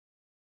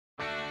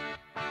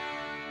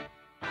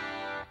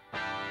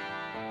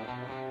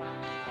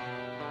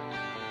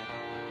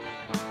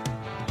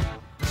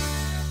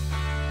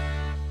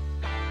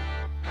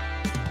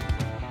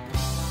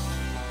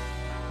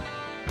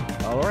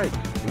All right,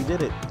 we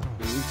did it.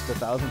 We reached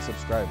 1,000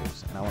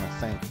 subscribers, and I want to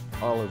thank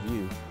all of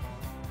you,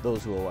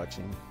 those who are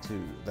watching,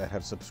 that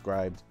have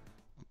subscribed.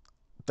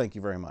 Thank you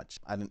very much.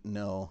 I didn't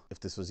know if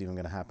this was even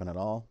going to happen at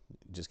all.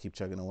 Just keep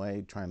chugging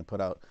away, trying to put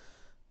out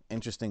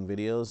interesting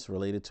videos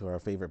related to our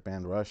favorite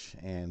band, Rush,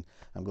 and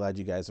I'm glad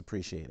you guys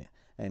appreciate it.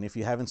 And if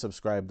you haven't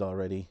subscribed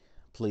already,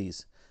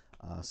 please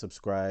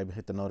subscribe,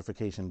 hit the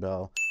notification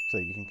bell so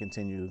that you can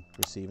continue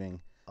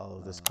receiving all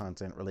of this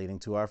content relating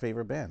to our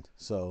favorite band.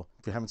 So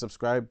if you haven't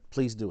subscribed,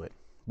 please do it.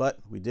 But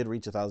we did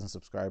reach 1,000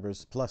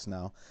 subscribers plus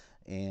now,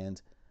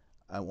 and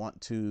I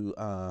want to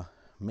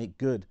make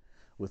good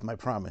with my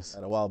promise.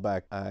 A while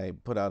back, I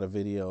put out a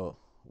video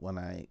when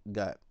I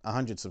got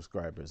 100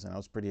 subscribers, and I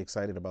was pretty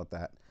excited about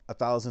that.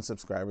 1,000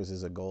 subscribers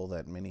is a goal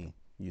that many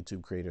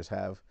YouTube creators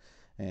have,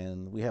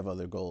 and we have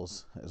other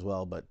goals as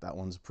well, but that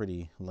one's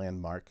pretty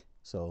landmark.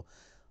 So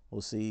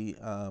we'll see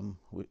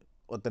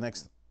what the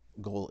next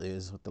goal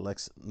is, what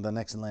the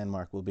next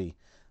landmark will be.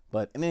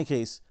 But in any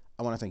case,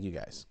 I want to thank you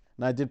guys.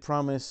 Now, I did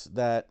promise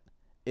that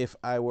if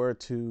I were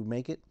to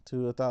make it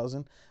to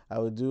 1,000, I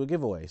would do a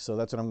giveaway. So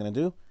that's what I'm going to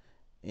do.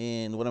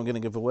 And what I'm going to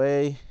give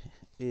away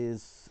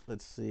is,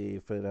 let's see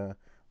if it,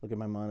 look at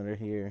my monitor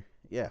here.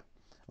 Yeah,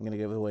 I'm going to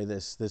give away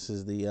this. This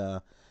is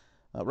the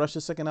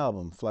Rush's second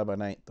album, Fly By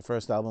Night, the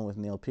first album with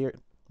Neil Peart.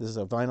 This is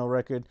a vinyl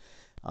record.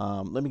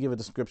 Let me give a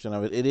description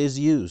of it. It is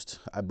used.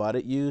 I bought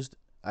it used.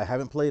 I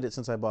haven't played it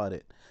since I bought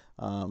it.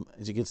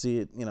 As you can see,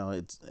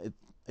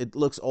 it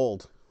looks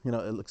old.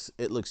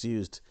 It looks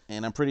used,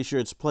 and I'm pretty sure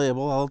it's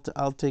playable.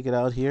 I'll take it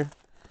out here.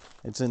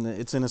 It's in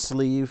a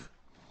sleeve,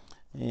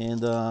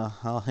 and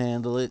I'll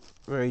handle it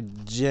very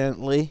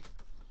gently.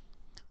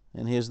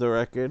 And here's the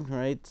record,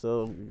 right?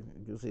 So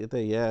you can see it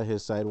there. Yeah,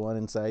 here's side 1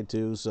 and side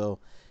 2. So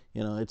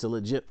it's a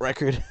legit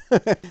record.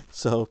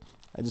 So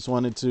I just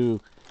wanted to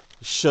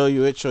show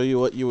you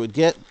what you would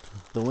get.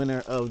 The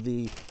winner of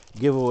the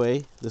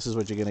giveaway, this is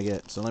what you're gonna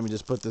get. So let me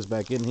just put this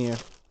back in here.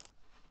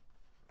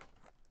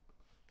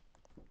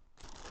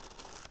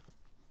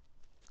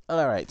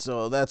 All right,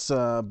 so that's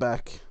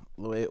back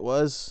the way it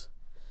was,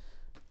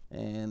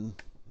 and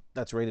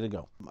that's ready to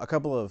go. A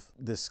couple of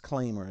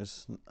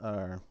disclaimers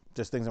are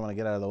just things I want to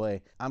get out of the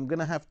way. I'm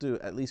gonna have to,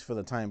 at least for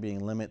the time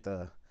being, limit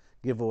the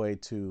giveaway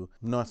to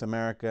North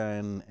America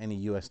and any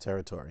U.S.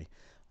 territory.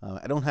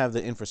 I don't have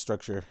the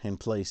infrastructure in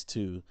place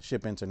to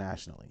ship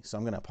internationally, so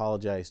I'm going to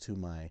apologize to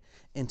my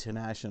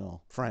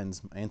international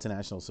friends, my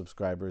international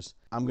subscribers.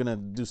 I'm going to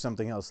do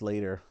something else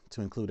later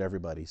to include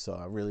everybody, so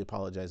I really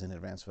apologize in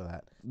advance for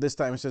that. This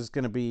time it's just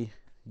going to be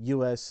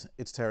U.S.,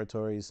 its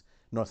territories,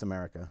 North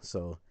America.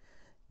 So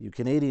you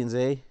Canadians,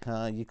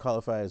 you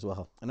qualify as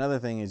well. Another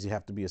thing is you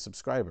have to be a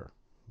subscriber.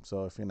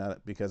 So if you're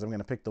not, because I'm going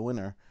to pick the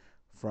winner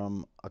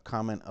from a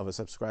comment of a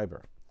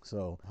subscriber.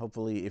 So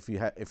hopefully if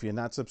you're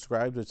not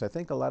subscribed, which I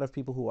think a lot of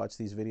people who watch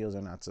these videos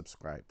are not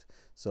subscribed.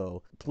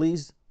 So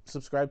please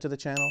subscribe to the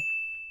channel,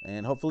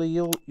 and hopefully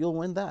you'll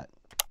win that.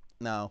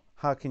 Now,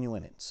 how can you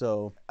win it?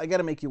 So I got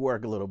to make you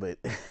work a little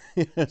bit.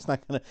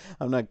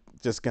 I'm not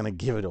just going to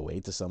give it away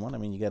to someone. I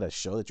mean, you got to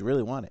show that you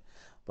really want it.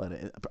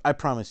 But I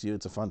promise you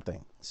it's a fun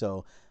thing.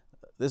 So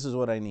this is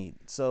what I need.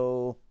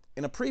 So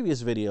in a previous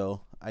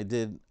video, I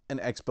did an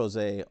expose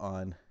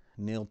on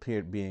Neil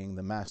Peart being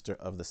the master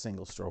of the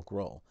single stroke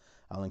roll.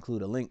 I'll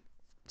include a link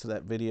to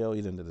that video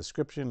either in the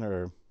description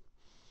or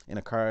in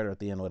a card or at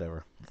the end,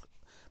 whatever.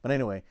 But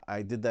anyway,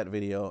 I did that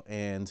video,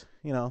 and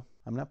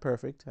I'm not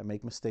perfect. I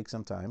make mistakes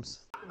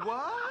sometimes.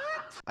 What?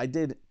 I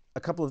did a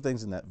couple of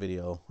things in that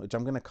video, which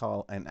I'm going to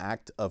call an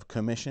act of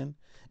commission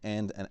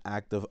and an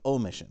act of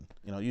omission.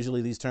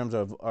 Usually these terms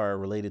are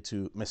related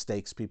to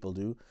mistakes people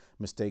do,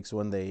 mistakes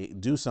when they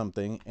do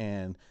something,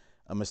 and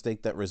a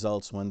mistake that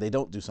results when they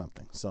don't do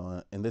something.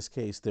 So in this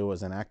case, there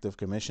was an act of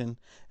commission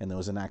and there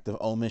was an act of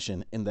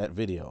omission in that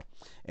video.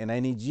 And I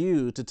need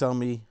you to tell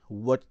me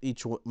what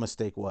each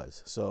mistake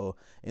was. So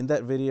in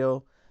that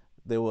video,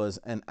 there was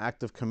an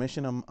act of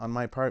commission on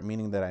my part,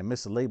 meaning that I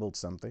mislabeled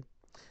something.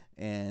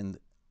 And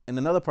in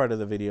another part of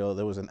the video,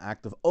 there was an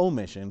act of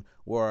omission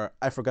where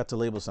I forgot to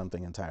label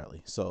something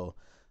entirely. So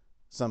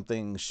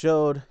something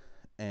showed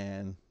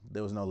and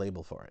there was no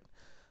label for it.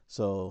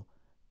 So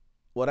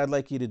what I'd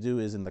like you to do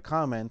is in the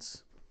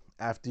comments,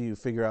 after you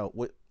figure out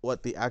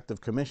what the act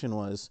of commission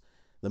was,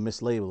 the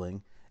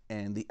mislabeling,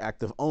 and the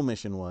act of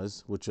omission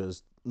was, which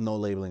was no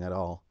labeling at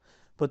all,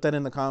 put that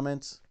in the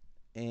comments.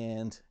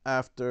 And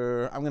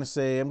after, I'm going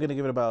to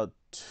give it about,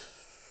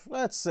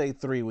 let's say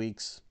 3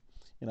 weeks,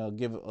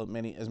 give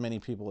as many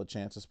people a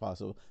chance as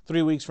possible.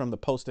 3 weeks from the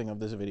posting of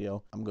this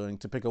video, I'm going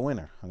to pick a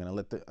winner. I'm going to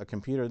let a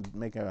computer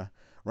make a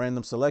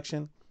random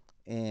selection,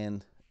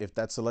 and if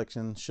that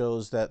selection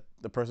shows that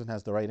the person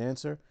has the right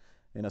answer,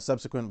 in a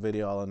subsequent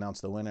video, I'll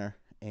announce the winner,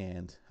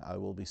 and I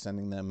will be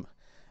sending them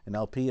an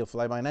LP of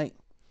Fly By Night,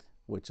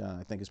 which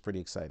I think is pretty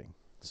exciting.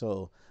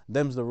 So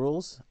them's the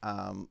rules.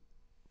 I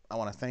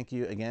want to thank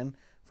you again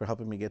for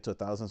helping me get to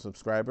 1,000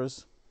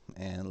 subscribers,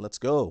 and let's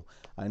go.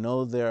 I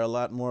know there are a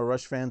lot more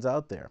Rush fans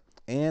out there,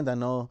 and I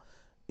know,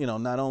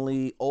 not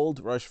only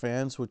old Rush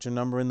fans, which are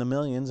number in the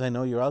millions, I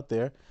know you're out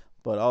there,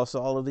 but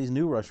also all of these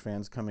new Rush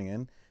fans coming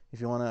in.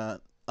 If you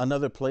want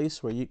another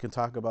place where you can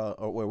talk about,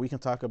 or where we can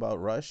talk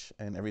about Rush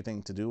and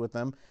everything to do with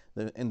them,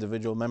 the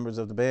individual members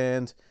of the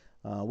band,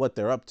 what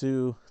they're up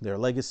to, their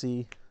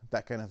legacy,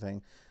 that kind of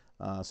thing,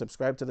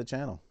 subscribe to the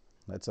channel.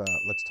 Let's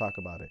talk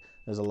about it.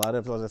 There's a lot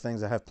of other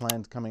things I have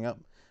planned coming up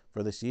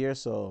for this year,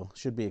 so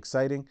should be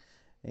exciting.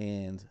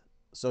 And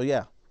so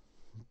yeah,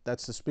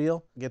 that's the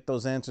spiel. Get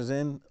those answers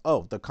in.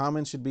 Oh, the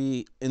comments should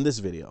be in this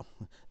video.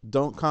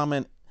 Don't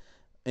comment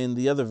in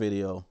the other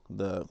video,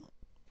 the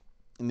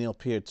Neil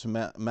Peart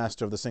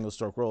master of the single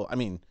stroke roll. I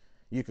mean,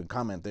 you can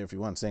comment there if you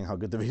want, saying how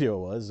good the video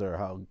was or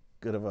how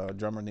good of a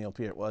drummer Neil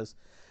Peart was.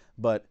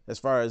 But as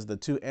far as the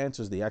two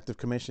answers, the active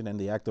commission and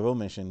the active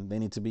omission, they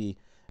need to be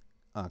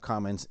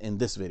comments in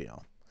this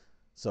video.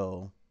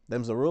 So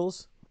them's the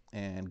rules,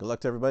 and good luck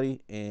to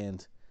everybody,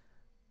 and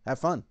have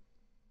fun.